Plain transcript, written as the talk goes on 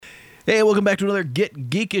Hey, welcome back to another Get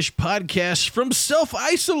Geekish podcast from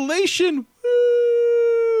Self-Isolation.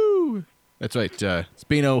 Woo! That's right. It's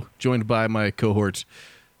Bino, joined by my cohort,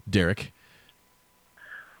 Derek.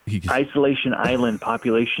 Isolation Island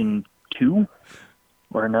population 2?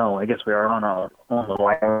 Or no, I guess we are on the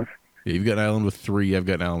island. Yeah, you've got an island with 3. I've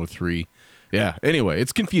got an island with 3. Yeah, anyway,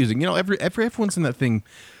 it's confusing. You know, everyone's in that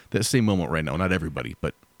same moment right now. Not everybody,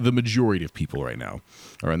 but the majority of people right now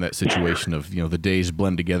are in that situation of, the days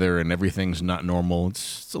blend together and everything's not normal.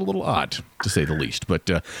 It's a little odd, to say the least. But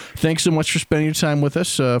thanks so much for spending your time with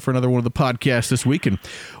us for another one of the podcasts this week. And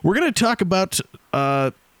we're going to talk about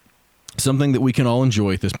something that we can all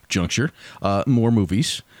enjoy at this juncture, more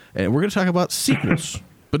movies. And we're going to talk about sequels,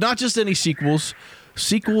 but not just any sequels.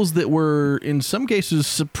 Sequels that were, in some cases,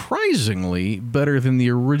 surprisingly better than the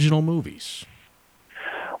original movies.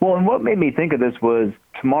 Well, and what made me think of this was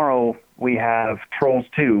tomorrow we have Trolls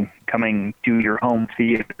 2 coming to your home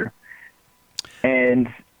theater.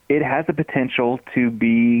 And it has the potential to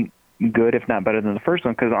be good, if not better than the first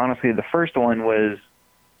one, because honestly, the first one was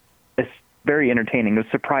very entirely. It was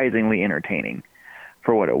surprisingly entertaining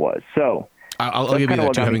for what it was. So I'll give you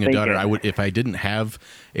that too. Having a daughter, I would, if I didn't have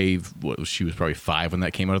she was probably 5 when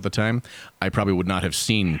that came out at the time, I probably would not have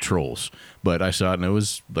seen Trolls. But I saw it and it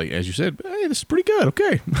was like, as you said, hey, this is pretty good.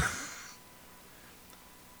 Okay.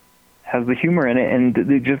 Has the humor in it, and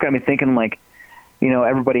it just got me thinking, like,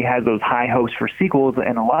 everybody has those high hopes for sequels,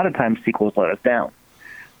 and a lot of times sequels let us down.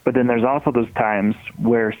 But then there's also those times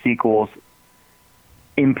where sequels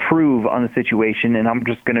improve on the situation, and I'm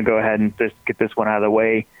just going to go ahead and just get this one out of the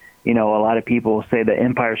way. A lot of people say that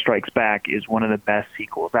Empire Strikes Back is one of the best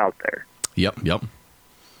sequels out there. Yep.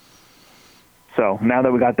 So now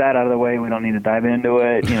that we got that out of the way, we don't need to dive into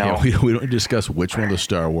it. Yeah, we don't discuss which one of the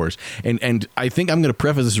Star Wars. And I think I'm going to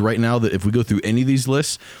preface this right now that if we go through any of these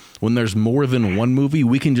lists, when there's more than one movie,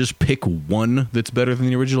 we can just pick one that's better than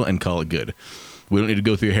the original and call it good. We don't need to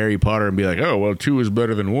go through Harry Potter and be like, oh, well, 2 is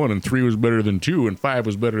better than 1, and 3 was better than 2, and 5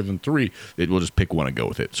 was better than 3. We'll just pick one and go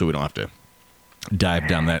with it, so we don't have to dive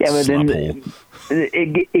down that slop hole.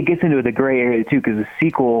 It gets into the gray area, too, because the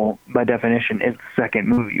sequel, by definition, is the second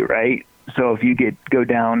movie, right? So if you go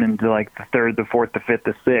down into, like, the third, the fourth, the fifth,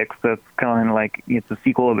 the sixth, that's kind of like it's a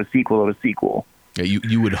sequel of a sequel of a sequel. Yeah,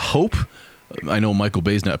 you would hope... I know Michael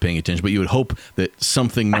Bay's not paying attention, but you would hope that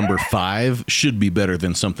something number 5 should be better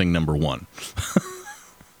than something number 1.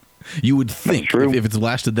 You would think if it's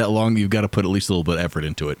lasted that long, you've got to put at least a little bit of effort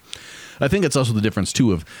into it. I think it's also the difference,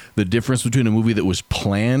 too, of the difference between a movie that was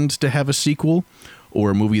planned to have a sequel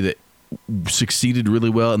or a movie that succeeded really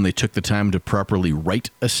well and they took the time to properly write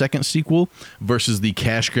a second sequel versus the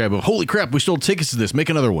cash grab of, holy crap, we sold tickets to this, make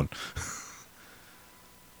another one.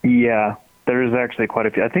 Yeah. There's actually quite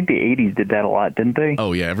a few. I think the 80s did that a lot, didn't they?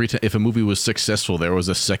 Oh, yeah. Every time, if a movie was successful, there was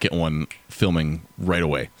a second one filming right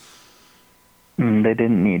away. They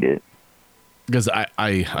didn't need it. Because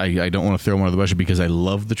I don't want to throw one on the budget because I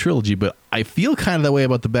love the trilogy, but I feel kind of that way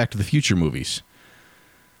about the Back to the Future movies.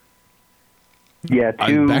 Yeah, Back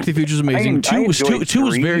to the Future is amazing. Two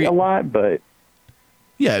was very a lot, but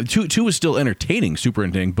yeah, two was still entertaining, super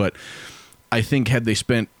entertaining. But I think had they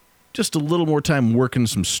spent just a little more time working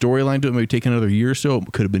some storyline to it, maybe take another year or so,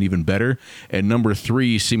 it could have been even better. And number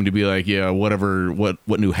 3 seemed to be like, yeah, whatever. What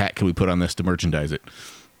new hat can we put on this to merchandise it?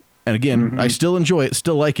 And again, I still enjoy it,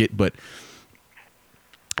 still like it, but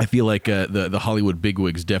I feel like the Hollywood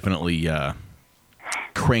bigwigs definitely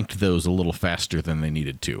cranked those a little faster than they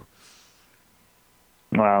needed to.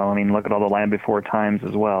 Well, I mean, look at all the Land Before Times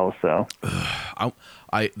as well. So,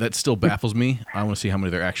 that still baffles me. I want to see how many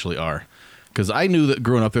there actually are, because I knew that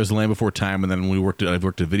growing up there was a Land Before Time, and then when I've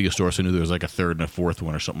worked at a video store, so I knew there was like a third and a fourth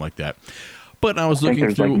one or something like that. But I was looking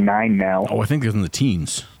through. There's like 9 now. Oh, I think there's in the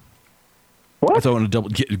teens. What? I thought I want to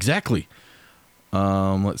double exactly.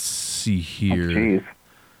 Let's see here.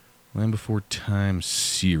 Oh, Land Before Time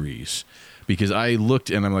series, because I looked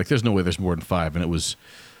and I'm like, there's no way there's more than 5, and it was,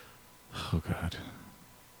 oh god.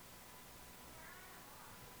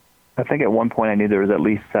 I think at one point I knew there was at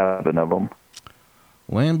least 7 of them.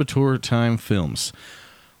 Land Before Time films.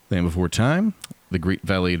 Land Before Time, The Great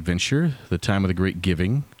Valley Adventure, The Time of the Great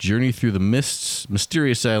Giving, Journey Through the Mists,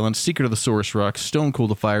 Mysterious Island, Secret of the Saurus Rock, Stone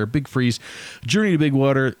Cold Fire, Big Freeze, Journey to Big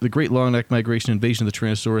Water, The Great Long Neck Migration, Invasion of the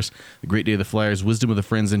Tyrannosaurus, The Great Day of the Flyers, Wisdom of the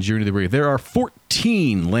Friends, and Journey to the Brave. There are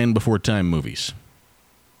 14 Land Before Time movies.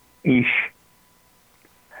 Eesh.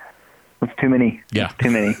 That's too many. Yeah. That's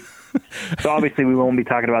too many. So obviously we won't be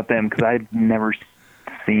talking about them because I've never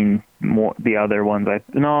seen the other ones. I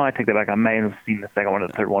take that back. I may have seen the second one or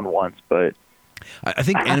the third one once, but I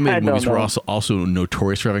think animated movies were also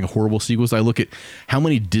notorious for having horrible sequels. I look at how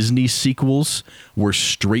many Disney sequels were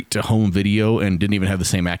straight to home video and didn't even have the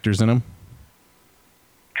same actors in them.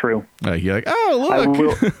 True. You're like, oh,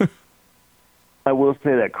 look. I will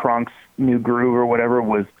say that Kronk's New Groove or whatever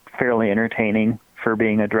was fairly entertaining for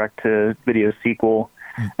being a direct-to-video sequel,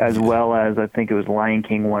 as well as I think it was Lion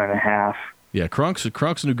King 1.5. Yeah,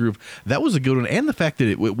 Kronk's New Groove, that was a good one. And the fact that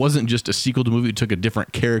it wasn't just a sequel to a movie, it took a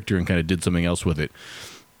different character and kind of did something else with it.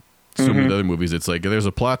 So many other movies, it's like there's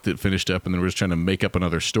a plot that finished up and then we're just trying to make up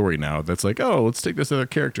another story now. That's like, oh, let's take this other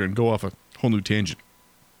character and go off a whole new tangent.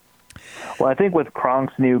 Well, I think with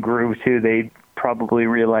Kronk's New Groove, too, they probably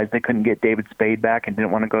realized they couldn't get David Spade back and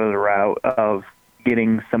didn't want to go the route of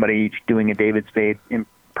getting somebody doing a David Spade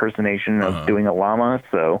impersonation of doing a llama,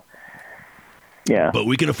 so... Yeah. But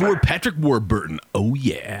we can afford Patrick Warburton. Oh,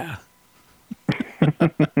 yeah.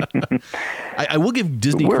 I will give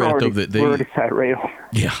Disney credit, though, that we're already sat rail.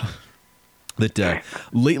 Yeah. That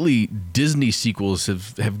lately, Disney sequels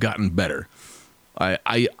have gotten better. I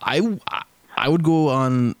would go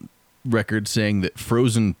on record saying that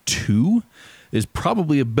Frozen 2 is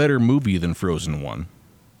probably a better movie than Frozen 1.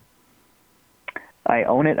 I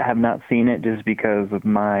own it. I have not seen it just because of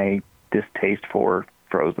my distaste for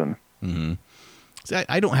Frozen. Mm-hmm.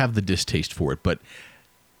 I don't have the distaste for it, but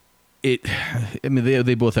I mean,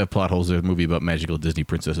 they both have plot holes. There's a movie about magical Disney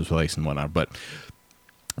princesses with ice and whatnot, but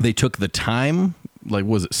they took the time, like,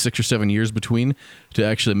 was it 6 or 7 years between, to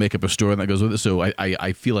actually make up a story that goes with it. So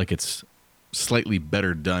I feel like it's slightly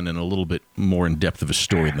better done and a little bit more in depth of a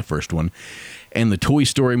story than the first one. And the Toy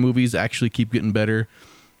Story movies actually keep getting better.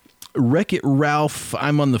 Wreck-It Ralph,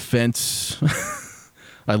 I'm on the fence.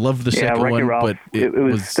 I loved the second one, Ralph, but it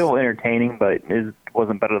was still entertaining, but it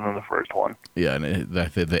wasn't better than the first one. Yeah, and I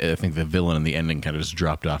think the villain and the ending kind of just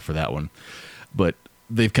dropped off for that one. But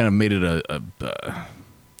they've kind of made it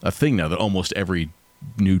a thing now that almost every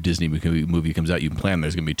new Disney movie comes out, you can plan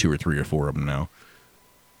there's going to be 2 or 3 or 4 of them now.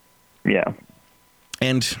 Yeah.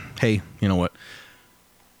 And, hey, you know what?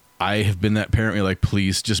 I have been that parent where like,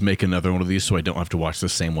 please just make another one of these so I don't have to watch the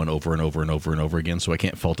same one over and over and over and over again, so I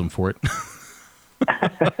can't fault them for it.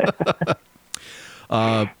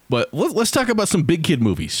 But let's talk about some big kid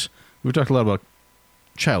movies. We've talked a lot about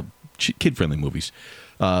kid-friendly movies.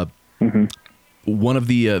 One of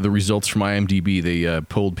the results from IMDb, they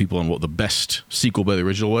polled people on what the best sequel by the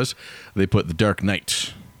original was. They put The Dark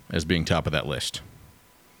Knight as being top of that list.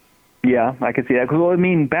 Yeah, I could see that. Well, I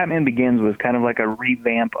mean, Batman Begins was kind of like a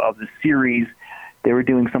revamp of the series. They were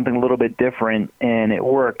doing something a little bit different, and it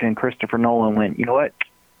worked. And Christopher Nolan went, you know what?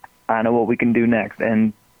 I know what we can do next.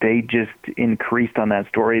 And they just increased on that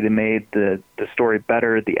story. They made the story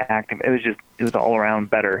better, the acting. It was all around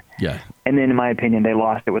better. Yeah. And then, in my opinion, they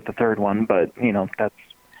lost it with the third one. But that's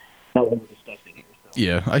not what we're discussing here. So.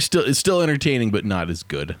 Yeah, it's still entertaining, but not as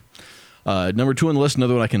good. Number 2 on the list,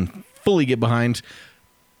 another one I can fully get behind.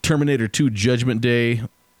 Terminator 2 Judgment Day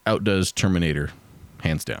outdoes Terminator,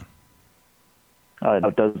 hands down.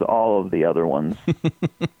 Outdoes all of the other ones.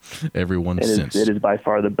 Everyone since. It is by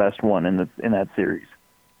far the best one in that series.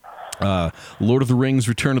 Lord of the Rings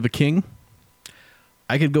Return of the King.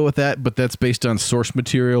 I could go with that, but that's based on source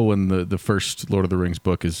material when the first Lord of the Rings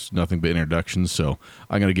book is nothing but introductions, so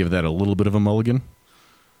I'm going to give that a little bit of a mulligan.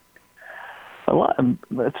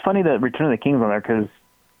 It's funny that Return of the King is on there because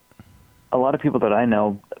a lot of people that I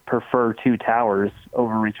know prefer Two Towers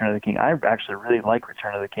over Return of the King. I actually really like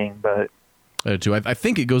Return of the King, but too. I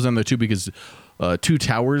think it goes on there too because Two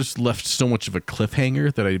Towers left so much of a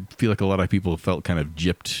cliffhanger that I feel like a lot of people felt kind of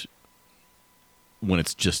gypped when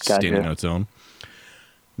it's just standing on its own.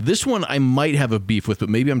 This one I might have a beef with, but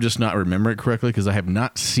maybe I'm just not remembering it correctly because I have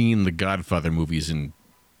not seen the Godfather movies in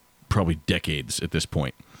probably decades at this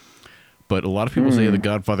point. But a lot of people say The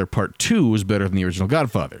Godfather Part 2 was better than the original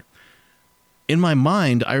Godfather. In my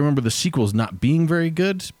mind, I remember the sequels not being very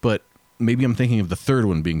good, but maybe I'm thinking of the third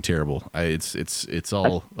one being terrible. It's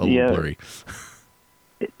all a little blurry.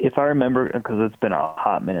 If I remember, because it's been a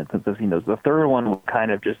hot minute since I've seen those, the third one was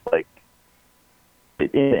kind of just like,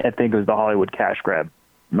 I think it was the Hollywood cash grab.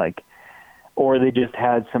 Or they just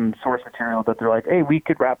had some source material that they're like, hey, we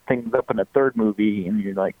could wrap things up in a third movie. And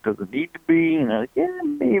you're like, does it need to be? And they're like, yeah,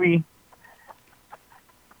 maybe.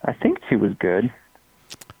 I think 2 was good.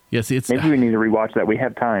 Yes, maybe we need to rewatch that. We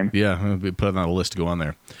have time. Yeah, I'm going to put it on a list to go on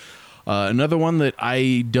there. Another one that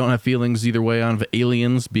I don't have feelings either way on,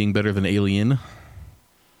 Aliens being better than Alien.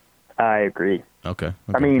 I agree. Okay.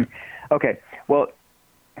 I mean, okay. Well,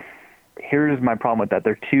 here's my problem with that.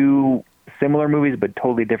 They're 2 similar movies, but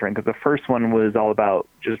totally different. Because the first one was all about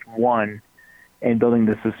just one and building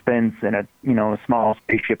the suspense and a small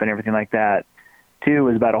spaceship and everything like that. 2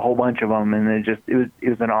 was about a whole bunch of them, and it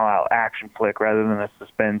was an all-out action flick rather than a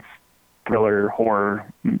suspense, thriller, horror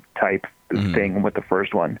type thing with the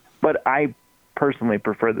first one. But I personally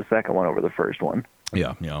prefer the second one over the first one.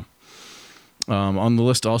 Yeah. On the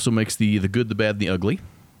list also makes the Good, the Bad, and the Ugly. I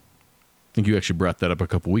think you actually brought that up a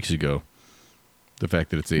couple weeks ago. The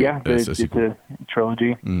fact that it's a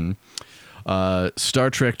trilogy. Star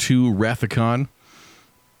Trek II, Wrath of Khan.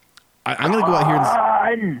 I'm going to go out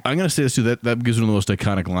here and I'm going to say this too. That gives one of the most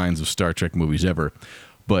iconic lines of Star Trek movies ever.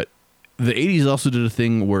 But the 80s also did a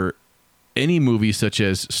thing where any movie such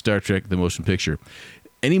as Star Trek, the motion picture,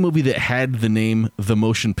 any movie that had the name The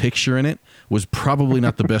Motion Picture in it was probably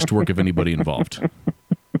not the best work of anybody involved.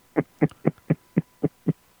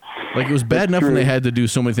 Like, it was bad enough when they had to do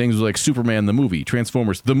so many things like Superman the movie,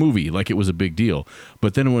 Transformers the movie, like it was a big deal.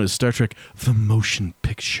 But then when it was Star Trek, the motion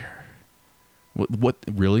picture. What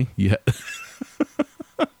really? Yeah.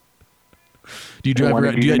 Do you drive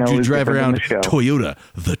around? Do you drive around Toyota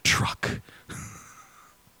the truck?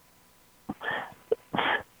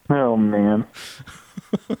 Oh man.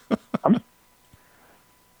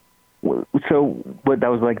 So what?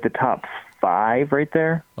 That was like the top 5 right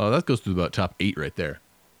there. Oh, that goes to about top 8 right there.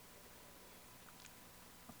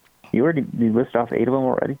 You listed off 8 of them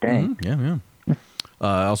already? Dang. Yeah.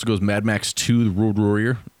 Also goes Mad Max 2, The Road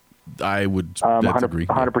Warrior. I would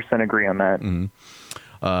 100% agree on that.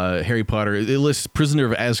 Harry Potter. It lists Prisoner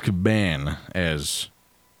of Azkaban as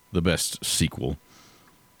the best sequel.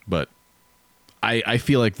 But I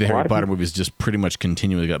feel like the Harry Potter movies just pretty much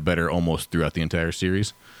continually got better almost throughout the entire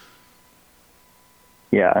series.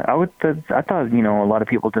 Yeah, I thought, a lot of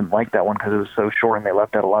people didn't like that one because it was so short and they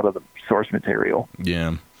left out a lot of the source material.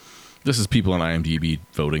 Yeah. This is people on IMDb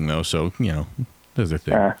voting, though, so, that's their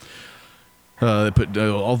thing. I'll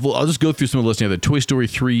just go through some of the lists. The Toy Story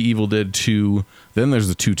 3, Evil Dead 2, then there's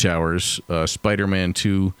the Two Towers, Spider-Man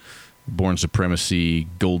 2, Bourne Supremacy,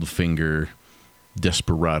 Goldfinger,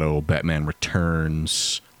 Desperado, Batman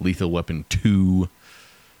Returns, Lethal Weapon 2.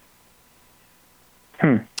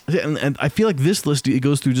 And I feel like this list, it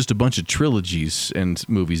goes through just a bunch of trilogies and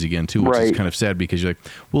movies again, too, which is kind of sad because you're like,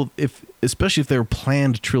 well, especially if they're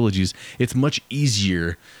planned trilogies, it's much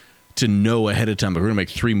easier to know ahead of time, but we're going to make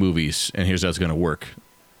 3 movies, and here's how it's going to work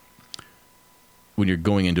when you're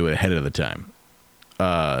going into it ahead of the time.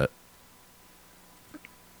 I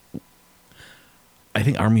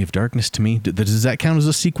think Army of Darkness, to me, does that count as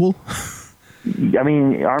a sequel? I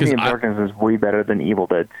mean, Army of Darkness is way better than Evil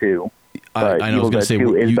Dead 2. But I know, Evil Dead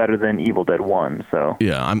 2 is better than Evil Dead 1, so...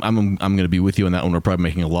 Yeah, I'm going to be with you on that one. We're probably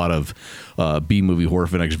making a lot of B-movie horror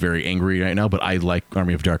fanatics very angry right now, but I like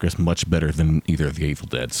Army of Darkness much better than either of the Evil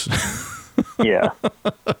Deads. Yeah.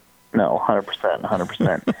 No,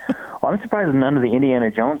 100%. Well, I'm surprised none of the Indiana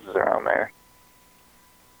Joneses are on there.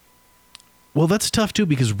 Well, that's tough, too,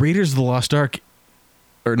 because Raiders of the Lost Ark...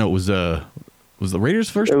 Or no, it was the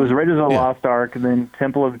Raiders first? It was Raiders of the Lost Ark, and then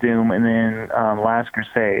Temple of Doom, and then Last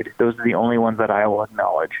Crusade. Those are the only ones that I will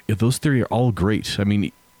acknowledge. Yeah, those 3 are all great. I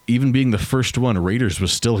mean, even being the first one, Raiders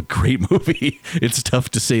was still a great movie. It's tough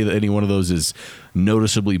to say that any one of those is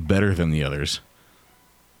noticeably better than the others.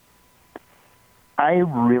 I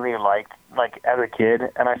really liked, as a kid,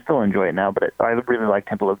 and I still enjoy it now, but I really like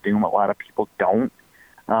Temple of Doom. A lot of people don't.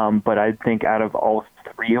 But I think out of all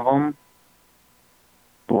 3 of them,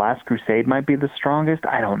 Last Crusade might be the strongest.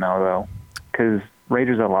 I don't know, though, because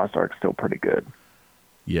Raiders of the Lost Ark is still pretty good.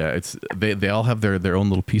 Yeah, they all have their own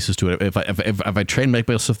little pieces to it. If I try and make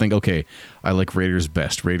myself think, okay, I like Raiders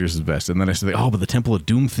best, and then I say, but the Temple of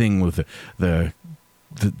Doom thing with the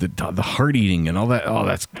heart eating and all that.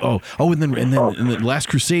 And then Last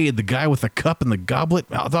Crusade, the guy with the cup and the goblet.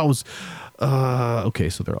 I thought it was okay.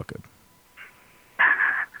 So they're all good.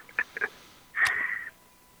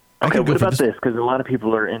 Okay, what about this? Because a lot of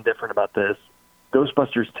people are indifferent about this.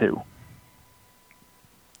 Ghostbusters 2.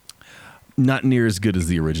 Not near as good as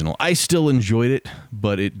the original. I still enjoyed it,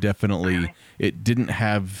 but it definitely it didn't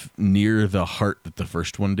have near the heart that the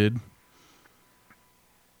first one did.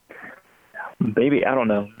 Maybe, I don't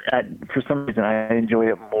know. For some reason, I enjoyed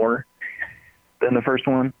it more than the first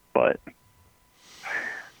one, but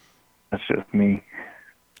that's just me.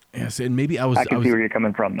 Yes, and maybe I can see where you're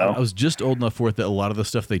coming from, though. I was just old enough for it that a lot of the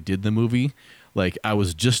stuff they did in the movie, like, I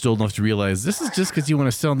was just old enough to realize this is just because you want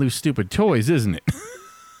to sell new stupid toys, isn't it?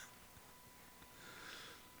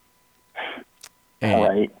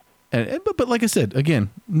 Right. But like I said, again,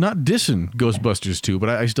 not dissing Ghostbusters 2, but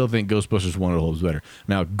I still think Ghostbusters 1 holds better.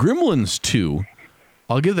 Now, Gremlins 2,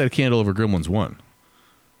 I'll give that a candle over Gremlins 1.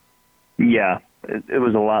 Yeah, it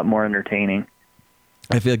was a lot more entertaining.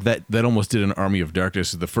 I feel like that almost did an Army of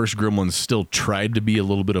Darkness. The first Gremlins still tried to be a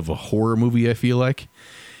little bit of a horror movie, I feel like.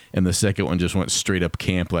 And the second one just went straight up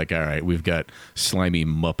camp, like, all right, we've got slimy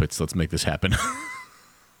Muppets. Let's make this happen.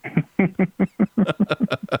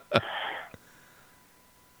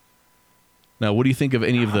 Now, what do you think of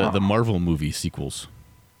any of the Marvel movie sequels?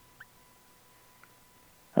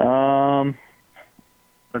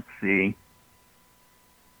 Let's see.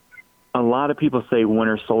 A lot of people say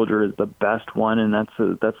Winter Soldier is the best one, and that's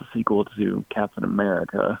a sequel to Captain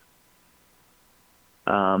America.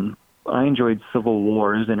 I enjoyed Civil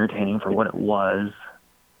War. It was entertaining for what it was.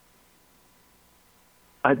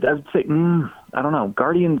 I'd say, I don't know.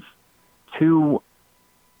 Guardians 2,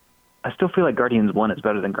 I still feel like Guardians 1 is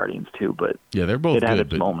better than Guardians 2, but yeah, they're both it had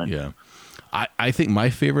good, its moments. Yeah. I think my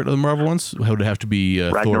favorite of the Marvel ones would have to be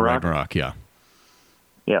Thor Ragnarok, yeah.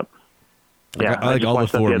 Yep. Yeah, I like all the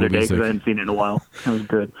Thor the other movies. day because I hadn't seen it in a while. It was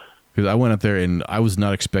good. Because I went up there and I was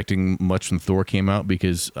not expecting much when Thor came out,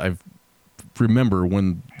 because I remember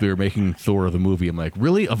when they were making Thor the movie, I'm like,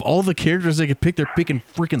 really? Of all the characters they could pick, they're picking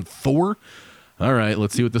freaking Thor? All right,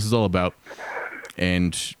 let's see what this is all about.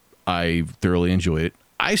 And I thoroughly enjoyed it.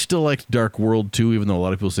 I still liked Dark World too, even though a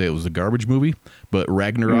lot of people say it was a garbage movie. But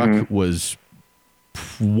Ragnarok was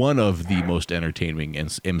one of the most entertaining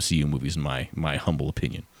MCU movies in my humble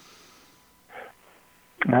opinion.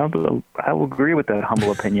 I will agree with that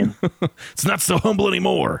humble opinion. It's not so humble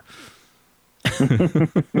anymore.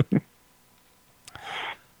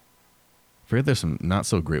 Forget there's some not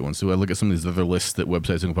so great ones. So I look at some of these other lists that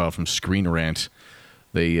websites compile from Screen Rant.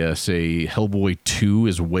 They say Hellboy 2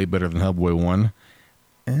 is way better than Hellboy 1.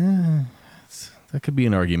 That could be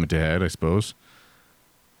an argument to have, I suppose.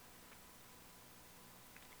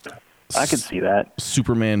 I could see that.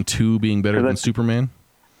 Superman 2 being better than Superman?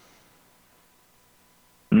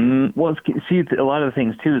 Well, see, a lot of the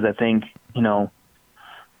things, too, is I think,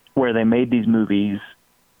 where they made these movies,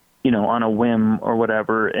 on a whim or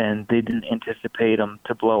whatever, and they didn't anticipate them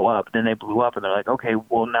to blow up. Then they blew up, and they're like, okay,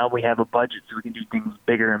 well, now we have a budget, so we can do things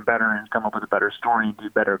bigger and better and come up with a better story and do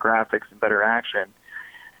better graphics and better action.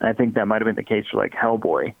 And I think that might have been the case for, like,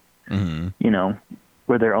 Hellboy,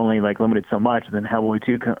 where they're only, like, limited so much. And then Hellboy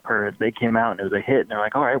 2, they came out, and it was a hit, and they're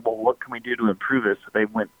like, all right, well, what can we do to improve this? So they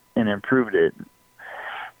went and improved it.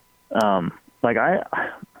 I'll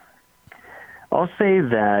say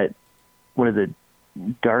that, what is it,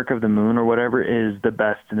 Dark of the Moon or whatever is the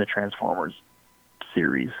best in the Transformers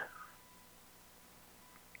series.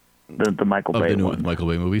 The Michael Bay the one. Michael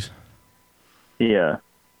Bay movies? Yeah.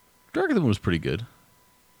 Dark of the Moon was pretty good.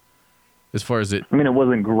 As far as it... I mean, it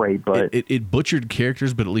wasn't great, but... It butchered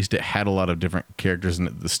characters, but at least it had a lot of different characters,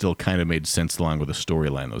 and it still kind of made sense along with the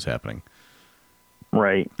storyline that was happening.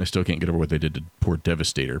 Right. I still can't get over what they did to poor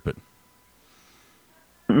Devastator, but...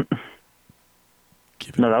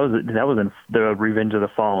 No, that was in the Revenge of the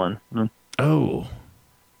Fallen. Oh.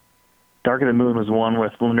 Dark of the Moon was one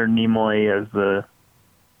with Leonard Nimoy as the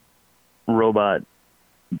robot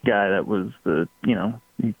guy that was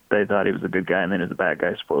they thought he was a good guy and then he was a bad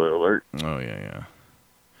guy, spoiler alert. Oh, yeah.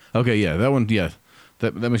 Okay, yeah, that one, yeah.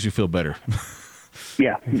 That makes you feel better.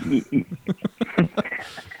 Yeah.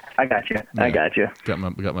 I got you. Yeah. I got you. Got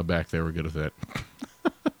my back there. We're good with that.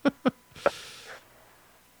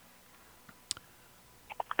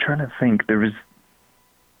 Trying to think,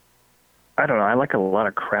 I don't know, I like a lot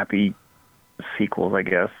of crappy sequels, I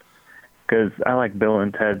guess, because I like Bill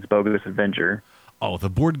and Ted's Bogus Adventure. Oh, the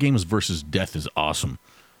Board Games versus Death is awesome.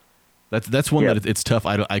 That's one that it's tough.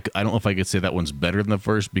 I don't know if I could say that one's better than the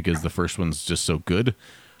first, because the first one's just so good,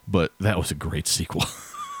 but that was a great sequel.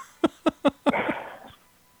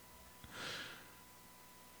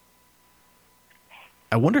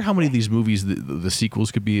 I wonder how many of these movies, the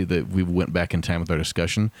sequels could be, that we went back in time with our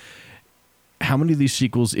discussion. How many of these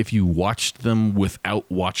sequels, if you watched them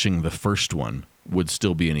without watching the first one, would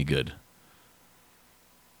still be any good?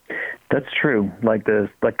 That's true. Like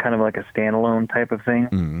kind of like a standalone type of thing.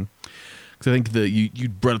 Mm-hmm. Because I think you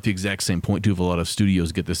brought up the exact same point too. Of a lot of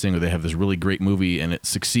studios get this thing where they have this really great movie and it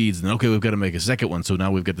succeeds, and okay, we've got to make a second one. So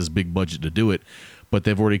now we've got this big budget to do it, but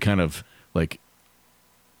they've already kind of like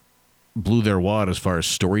blew their wad as far as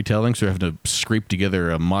storytelling, so they're having to scrape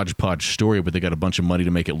together a Mod Podge story, but they got a bunch of money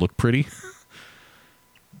to make it look pretty.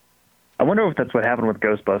 I wonder if that's what happened with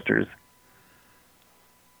Ghostbusters.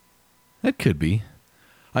 That could be.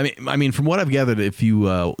 I mean, from what I've gathered, if you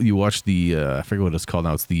watch the I forget what it's called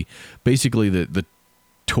now, it's basically the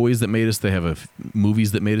Toys That Made Us. They have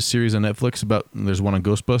Movies That Made Us series on Netflix about. There's one on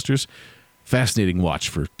Ghostbusters. Fascinating watch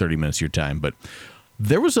for 30 minutes of your time, but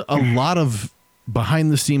there was a lot of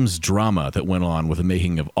behind-the-scenes drama that went on with the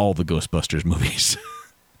making of all the Ghostbusters movies.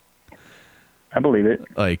 I believe it.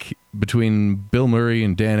 Like between Bill Murray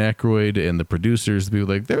and Dan Aykroyd and the producers, the people,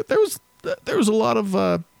 like there was a lot of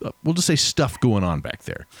we'll just say stuff going on back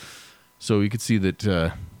there. So you could see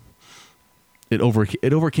that it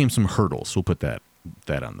overcame some hurdles. We'll put that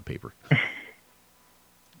on the paper.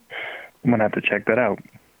 I'm gonna have to check that out.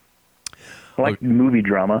 I like movie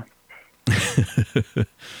drama.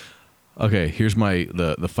 Okay, here's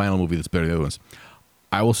the final movie that's better than the other ones.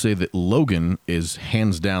 I will say that Logan is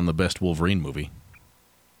hands down the best Wolverine movie.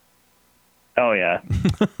 Oh yeah.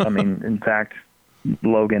 I mean, in fact,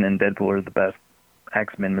 Logan and Deadpool are the best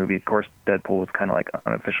X-Men movie. Of course, Deadpool was kind of like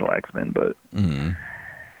unofficial X-Men, but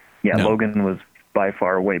yeah, no. Logan was by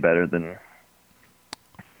far way better than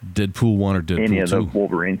Deadpool 1 or Deadpool 2. Any of the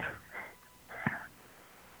Wolverines.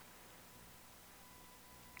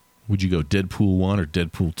 Would you go Deadpool 1 or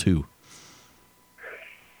Deadpool 2?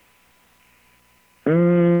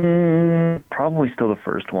 Probably still the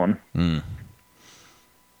first one. The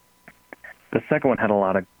second one had a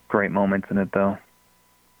lot of great moments in it, though.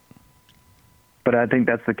 But I think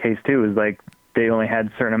that's the case, too, is like they only had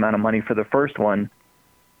a certain amount of money for the first one,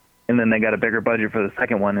 and then they got a bigger budget for the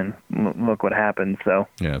second one, and look what happened. So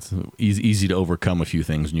yeah, it's easy to overcome a few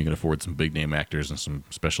things, and you can afford some big-name actors and some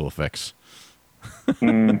special effects.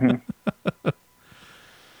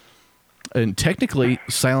 And technically,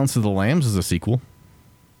 Silence of the Lambs is a sequel.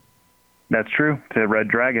 That's true, to Red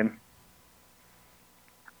Dragon.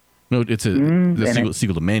 No, it's a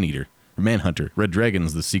sequel to Maneater, or Manhunter. Red Dragon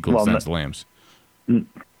is the sequel to Silence of the Lambs. Right?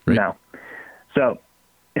 No. So,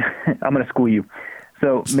 I'm going to school you.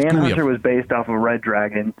 So, Manhunter was based off of Red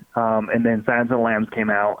Dragon, and then Silence of the Lambs came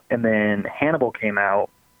out, and then Hannibal came out,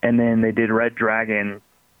 and then they did Red Dragon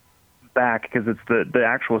back, because it's the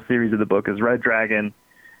actual series of the book is Red Dragon,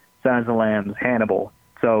 Silence of the Lambs, Hannibal.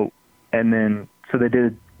 So they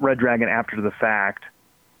did Red Dragon after the fact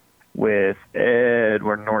with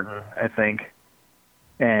Edward Norton, I think,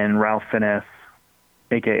 and Ralph Fiennes,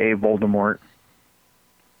 a.k.a. Voldemort.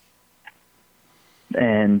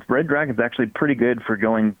 And Red Dragon's actually pretty good for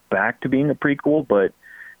going back to being a prequel, but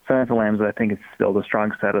Silence of the Lambs, I think, is still the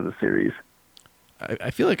strong set of the series.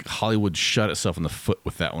 I feel like Hollywood shot itself in the foot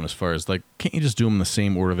with that one as far as, like, can't you just do them in the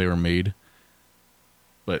same order they were made?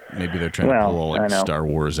 But maybe they're trying to pull all, like, Star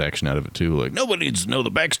Wars action out of it, too. Like, nobody needs to know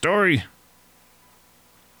the backstory.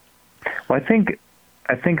 Well, I think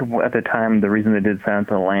at the time, the reason they did Silence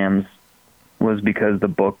of the Lambs was because the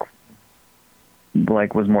book,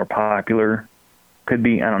 like, was more popular. Could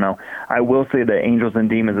be, I don't know. I will say that Angels and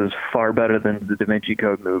Demons is far better than the Da Vinci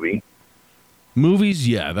Code movie. Movies,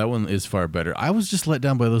 yeah, that one is far better. I was just let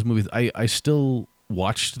down by those movies. I still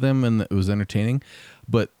watched them, and it was entertaining.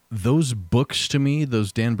 But those books, to me,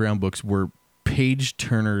 those Dan Brown books, were page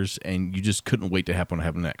turners, and you just couldn't wait to have what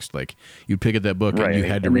happened next. Like, you'd pick up that book, and you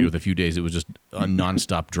had to read it with a few days. It was just a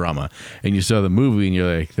nonstop drama. And you saw the movie, and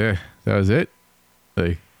you're like, that was it?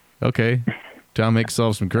 Like, okay, Tom Hanks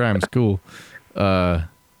solved some crimes. Cool.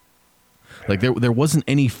 Like, there wasn't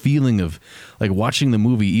any feeling of, like, watching the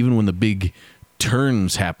movie, even when the big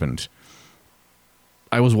turns happened.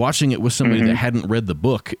 I was watching it with somebody that hadn't read the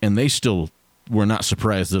book, and they still were not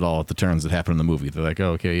surprised at all at the turns that happened in the movie. They're like,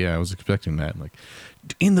 oh, okay, yeah, I was expecting that. Like,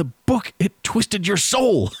 in the book, it twisted your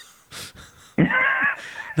soul.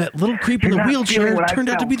 That little creep in the wheelchair turned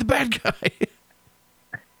out to be the bad guy.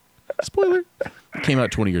 Spoiler. Came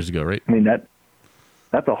out 20 years ago, right? I mean,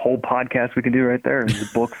 that's a whole podcast we can do right there. The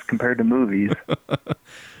books compared to movies.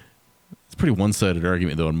 It's a pretty one-sided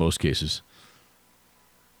argument, though, in most cases.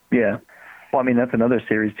 Yeah. Well, I mean, that's another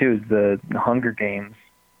series, too, is the Hunger Games.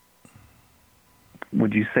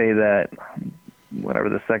 Would you say that, whatever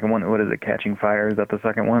the second one, what is it, Catching Fire, is that the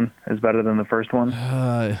second one, is better than the first one?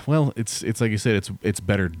 Well, it's like you said, it's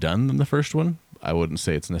better done than the first one. I wouldn't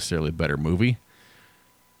say it's necessarily a better movie.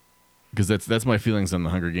 Because that's my feelings on the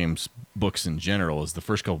Hunger Games books in general, is the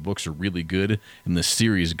first couple books are really good, and the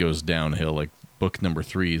series goes downhill. Like, book number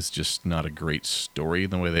 3 is just not a great story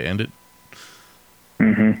the way they end it.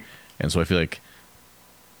 Mm-hmm. And so I feel like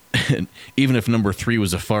even if number 3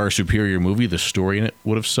 was a far superior movie, the story in it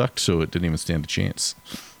would have sucked, so it didn't even stand a chance.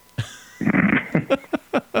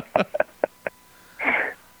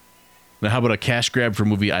 Now, how about a cash grab for a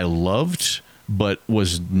movie I loved, but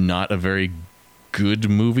was not a very good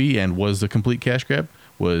movie and was a complete cash grab?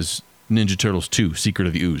 Was Ninja Turtles 2, Secret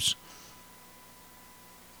of the Ooze.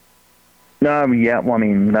 No, yeah, well, I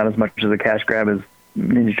mean, not as much as a cash grab as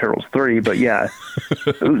Ninja Turtles 3, but yeah.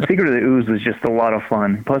 Secret of the Ooze was just a lot of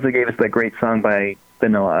fun. Plus, they gave us that great song by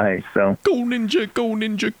Vanilla Ice, so. Go Ninja,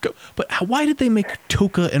 go. But why did they make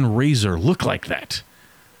Toka and Razor look like that?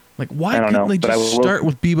 Like, why couldn't they just start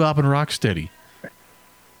with Bebop and Rocksteady?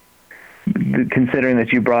 considering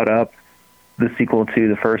that you brought up the sequel to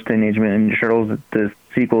the first Teenage Mutant Ninja Turtles, the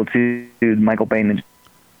sequel to Michael Bay Ninja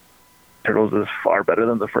Turtles is far better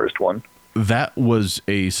than the first one. That was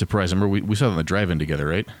a surprise. I remember we saw it on the drive-in together,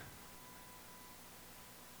 right?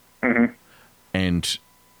 Mm-hmm. And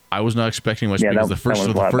I was not expecting much Yeah, because that the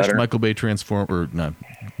first better. Michael Bay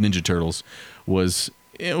Ninja Turtles was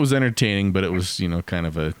entertaining, but it was, kind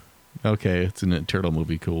of a okay, it's a turtle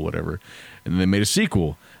movie, cool, whatever. And they made a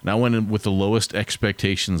sequel. And I went in with the lowest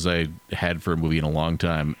expectations I had for a movie in a long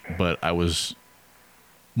time, but I was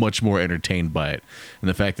much more entertained by it. And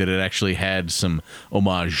the fact that it actually had some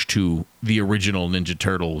homage to the original Ninja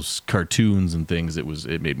Turtles cartoons and things,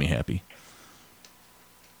 it made me happy.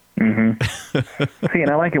 Mm-hmm. See, and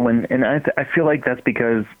I like it and I feel like that's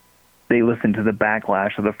because they listened to the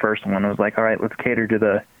backlash of the first one. It was like, all right, let's cater to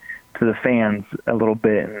the fans a little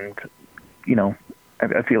bit, and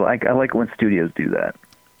I feel like I like when studios do that.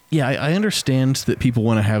 Yeah, I understand that people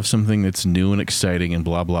want to have something that's new and exciting and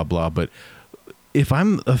blah blah blah, but if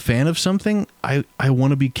I'm a fan of something, I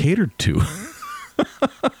want to be catered to.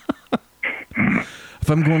 If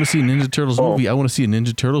I'm going to see a Ninja Turtles movie, I want to see a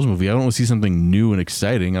Ninja Turtles movie. I don't want to see something new and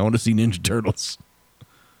exciting. I want to see Ninja Turtles.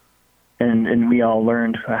 And we all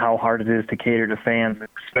learned how hard it is to cater to fans,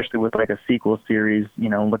 especially with like a sequel series.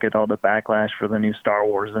 Look at all the backlash for the new Star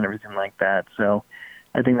Wars and everything like that. So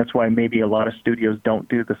I think that's why maybe a lot of studios don't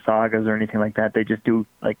do the sagas or anything like that. They just do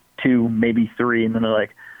like 2, maybe 3, and then they're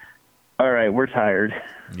like, all right, we're tired.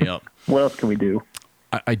 Yep. What else can we do?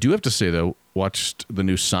 I do have to say, though, watched the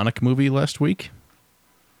new Sonic movie last week.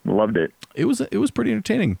 Loved it. It was pretty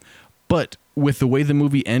entertaining. But with the way the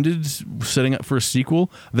movie ended, setting up for a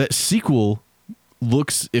sequel, that sequel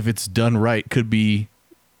looks, if it's done right, could be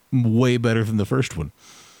way better than the first one.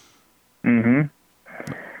 Mm-hmm.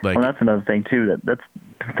 Like, well, that's another thing, too.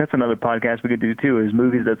 That's another podcast we could do, too, is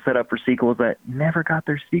movies that set up for sequels that never got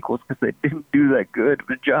their sequels because they didn't do that good of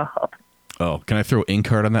a job. Oh, can I throw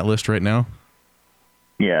Inkheart on that list right now?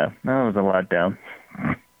 Yeah, that was a lot down.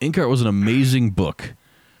 Inkheart was an amazing book.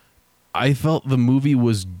 I felt the movie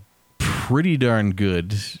was pretty darn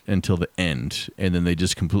good until the end, and then they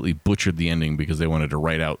just completely butchered the ending because they wanted to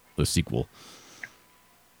write out the sequel.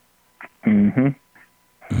 Mm-hmm.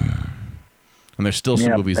 And there's still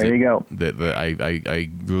some movies that I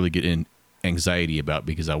really get in anxiety about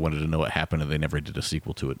because I wanted to know what happened and they never did a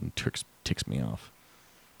sequel to it, and ticks me off.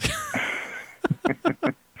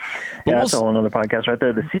 Yeah, that's a whole another podcast right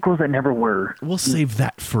there. The sequels that never were. We'll save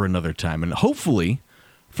that for another time, and hopefully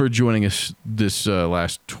for joining us this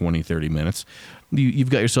last 20, 30 minutes, you've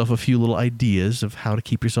got yourself a few little ideas of how to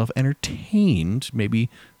keep yourself entertained. Maybe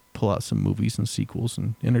pull out some movies and sequels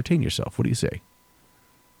and entertain yourself. What do you say?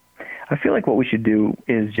 I feel like what we should do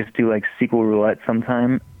is just do like sequel roulette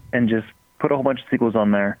sometime and just put a whole bunch of sequels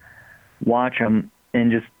on there, watch them,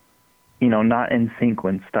 and just, not in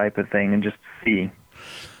sequence type of thing, and just see.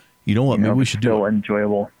 You know what? Maybe we should do still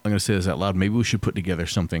enjoyable. I'm going to say this out loud. Maybe we should put together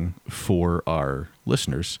something for our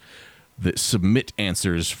listeners that submit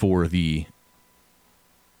answers for the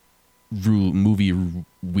movie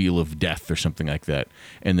Wheel of Death or something like that,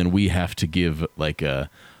 and then we have to give like a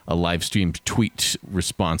live streamed tweet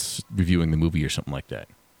response reviewing the movie or something like that.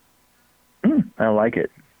 I like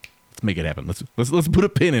it. Let's make it happen. Let's put a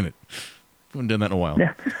pin in it. We haven't done that in a while.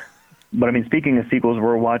 Yeah. But I mean, speaking of sequels,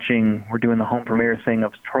 we're doing the home premiere thing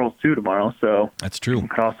of Turtles 2 tomorrow, so that's true. We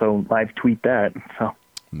could also live tweet that. So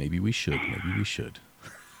maybe we should.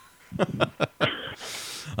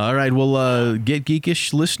 All right. Well, Get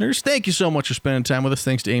Geekish listeners, thank you so much for spending time with us.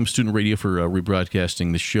 Thanks to AIM Student Radio for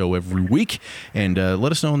rebroadcasting the show every week. And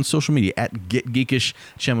let us know on social media at Get Geekish.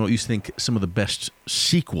 Tell me what you think some of the best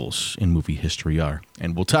sequels in movie history are.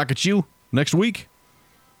 And we'll talk at you next week.